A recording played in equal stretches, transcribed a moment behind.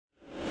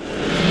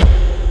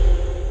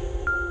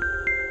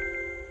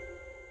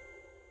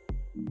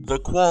The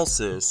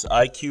Qolsys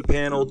IQ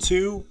Panel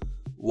 2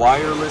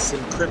 Wireless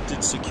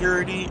Encrypted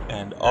Security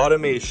and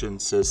Automation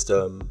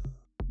System.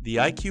 The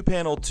IQ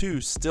Panel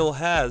 2 still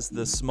has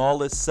the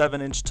smallest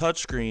 7-inch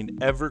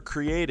touchscreen ever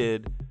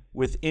created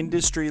with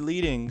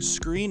industry-leading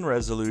screen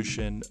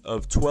resolution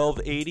of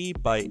 1280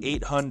 by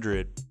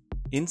 800.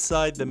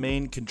 Inside the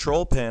main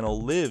control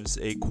panel lives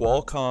a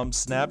Qualcomm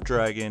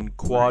Snapdragon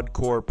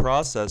quad-core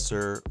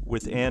processor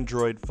with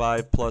Android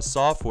 5 Plus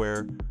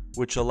software,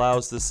 which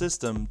allows the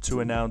system to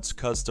announce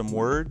custom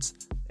words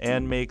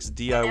and makes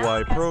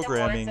DIY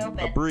programming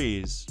a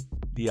breeze.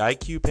 The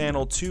IQ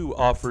Panel 2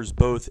 offers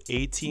both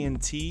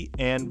AT&T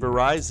and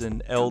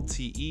Verizon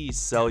LTE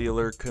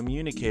cellular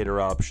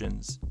communicator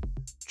options.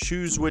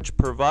 Choose which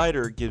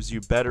provider gives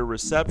you better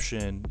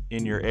reception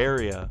in your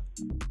area.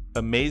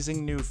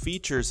 Amazing new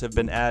features have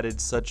been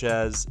added, such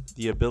as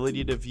the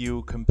ability to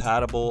view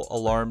compatible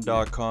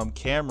Alarm.com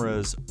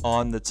cameras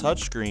on the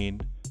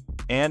touchscreen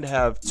and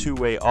have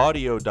two-way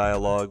audio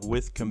dialogue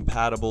with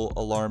compatible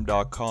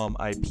Alarm.com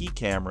IP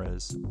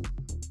cameras.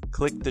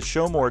 Click the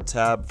Show More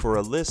tab for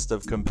a list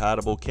of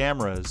compatible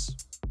cameras.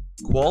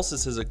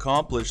 Qolsys has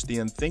accomplished the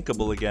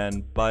unthinkable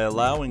again by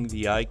allowing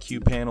the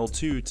IQ Panel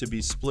 2 to be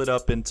split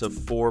up into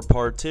 4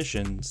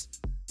 partitions.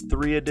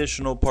 3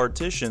 additional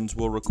partitions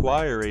will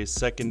require a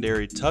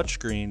secondary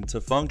touchscreen to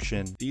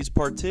function. These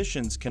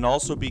partitions can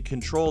also be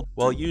controlled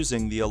while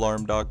using the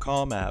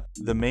Alarm.com app.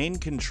 The main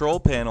control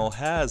panel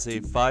has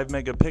a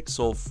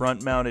 5-megapixel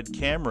front-mounted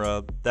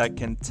camera that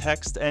can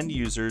text end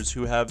users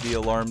who have the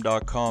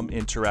Alarm.com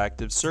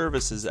interactive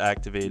services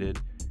activated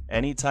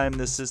anytime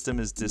the system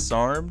is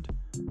disarmed,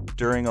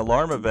 during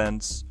alarm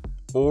events,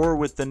 or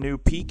with the new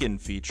Peek-In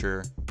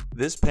feature.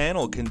 This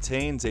panel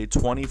contains a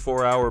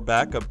 24-hour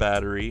backup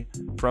battery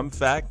from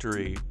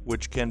factory,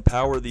 which can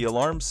power the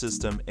alarm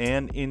system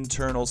and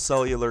internal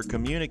cellular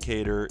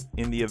communicator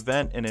in the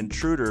event an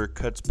intruder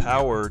cuts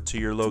power to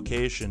your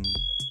location.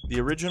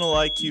 The original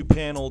IQ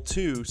Panel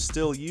 2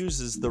 still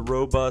uses the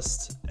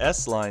robust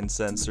S-line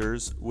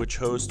sensors, which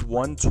host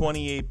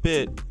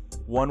 128-bit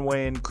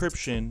one-way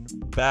encryption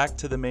back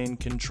to the main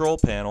control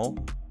panel,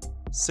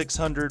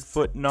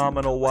 600-foot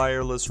nominal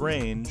wireless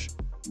range,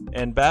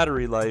 and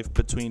battery life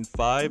between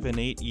 5 and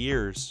 8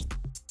 years.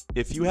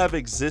 If you have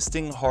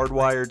existing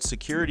hardwired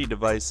security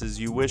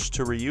devices you wish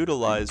to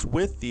reutilize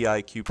with the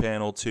IQ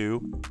Panel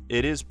 2,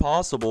 it is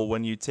possible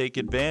when you take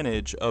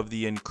advantage of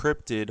the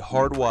encrypted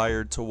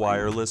hardwired to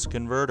wireless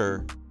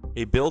converter.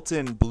 A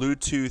built-in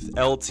Bluetooth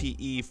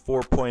LTE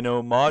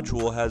 4.0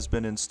 module has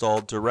been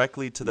installed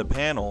directly to the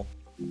panel.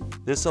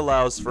 This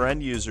allows for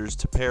end users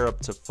to pair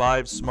up to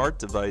 5 smart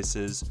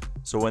devices,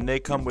 so when they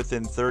come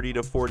within 30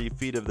 to 40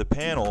 feet of the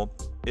panel,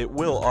 it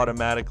will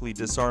automatically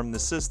disarm the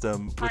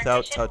system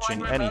without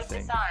touching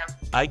anything.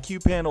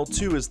 IQ Panel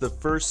 2 is the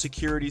first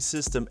security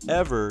system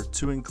ever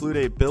to include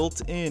a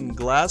built-in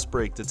glass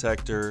break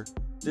detector.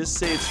 This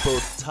saves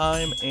both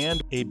time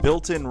and a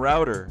built-in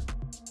router.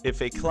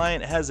 If a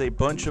client has a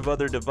bunch of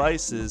other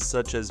devices,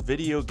 such as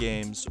video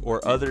games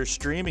or other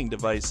streaming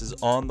devices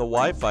on the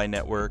Wi-Fi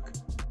network,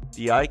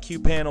 the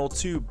IQ Panel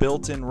 2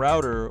 built-in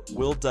router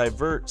will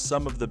divert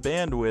some of the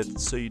bandwidth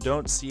so you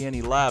don't see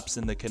any lapse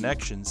in the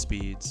connection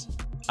speeds.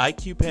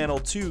 IQ Panel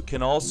 2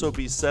 can also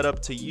be set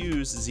up to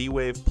use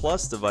Z-Wave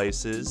Plus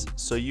devices,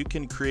 so you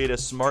can create a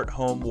smart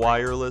home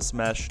wireless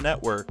mesh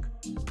network.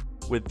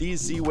 With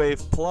these Z-Wave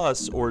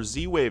Plus or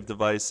Z-Wave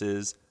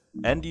devices,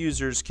 end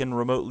users can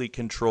remotely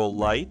control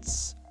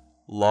lights,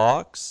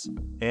 locks,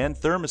 and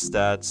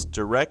thermostats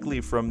directly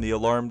from the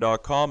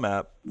Alarm.com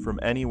app from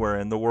anywhere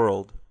in the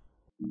world.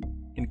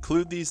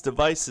 Include these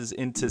devices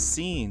into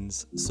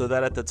scenes so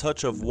that at the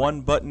touch of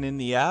one button in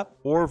the app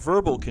or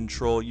verbal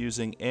control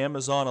using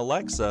Amazon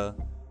Alexa,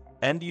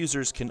 end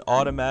users can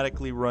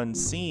automatically run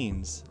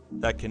scenes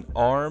that can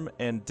arm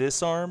and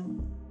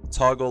disarm,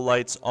 toggle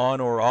lights on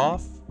or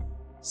off,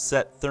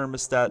 set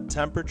thermostat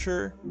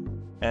temperature,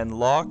 and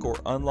lock or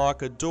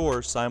unlock a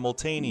door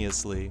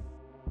simultaneously.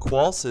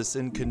 Qolsys,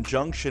 in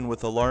conjunction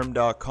with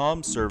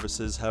Alarm.com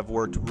services, have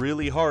worked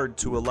really hard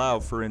to allow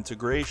for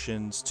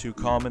integrations to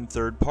common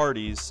third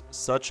parties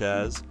such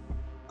as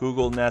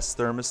Google Nest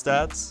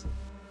thermostats,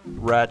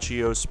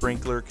 Rachio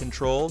sprinkler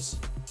controls,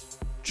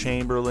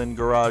 Chamberlin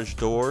garage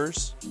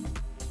doors,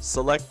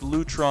 select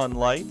Lutron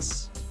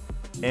lights,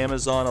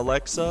 Amazon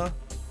Alexa,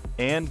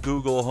 and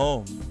Google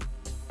Home.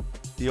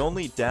 The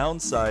only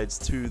downsides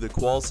to the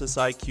Qolsys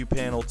IQ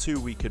Panel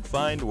 2 we could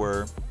find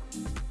were: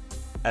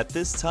 at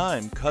this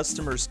time,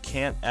 customers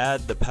can't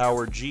add the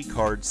Power G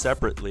card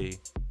separately.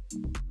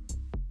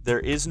 There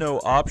is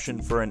no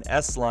option for an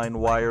S-line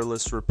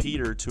wireless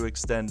repeater to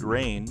extend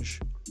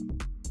range.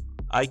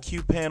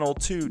 IQ Panel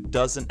 2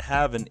 doesn't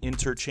have an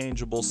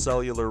interchangeable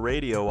cellular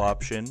radio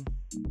option.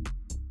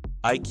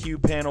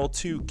 IQ Panel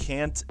 2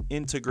 can't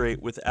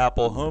integrate with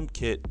Apple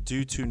HomeKit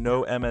due to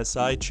no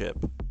MSI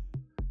chip.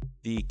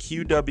 The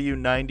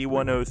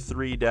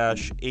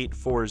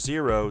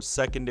QW9103-840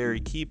 secondary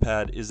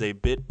keypad is a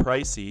bit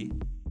pricey.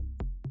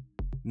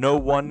 No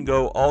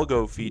one-go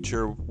all-go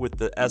feature with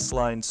the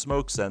S-line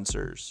smoke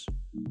sensors.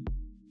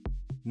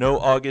 No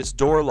August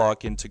door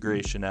lock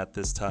integration at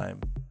this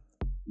time.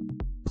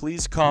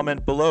 Please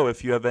comment below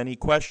if you have any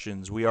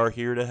questions. We are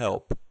here to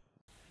help.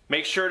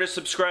 Make sure to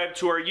subscribe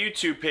to our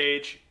YouTube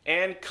page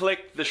and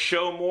click the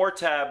Show More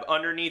tab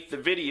underneath the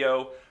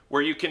video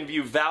where you can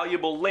view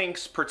valuable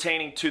links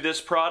pertaining to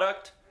this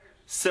product,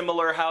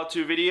 similar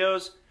how-to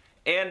videos,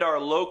 and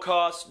our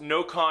low-cost,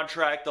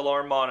 no-contract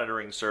alarm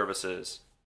monitoring services.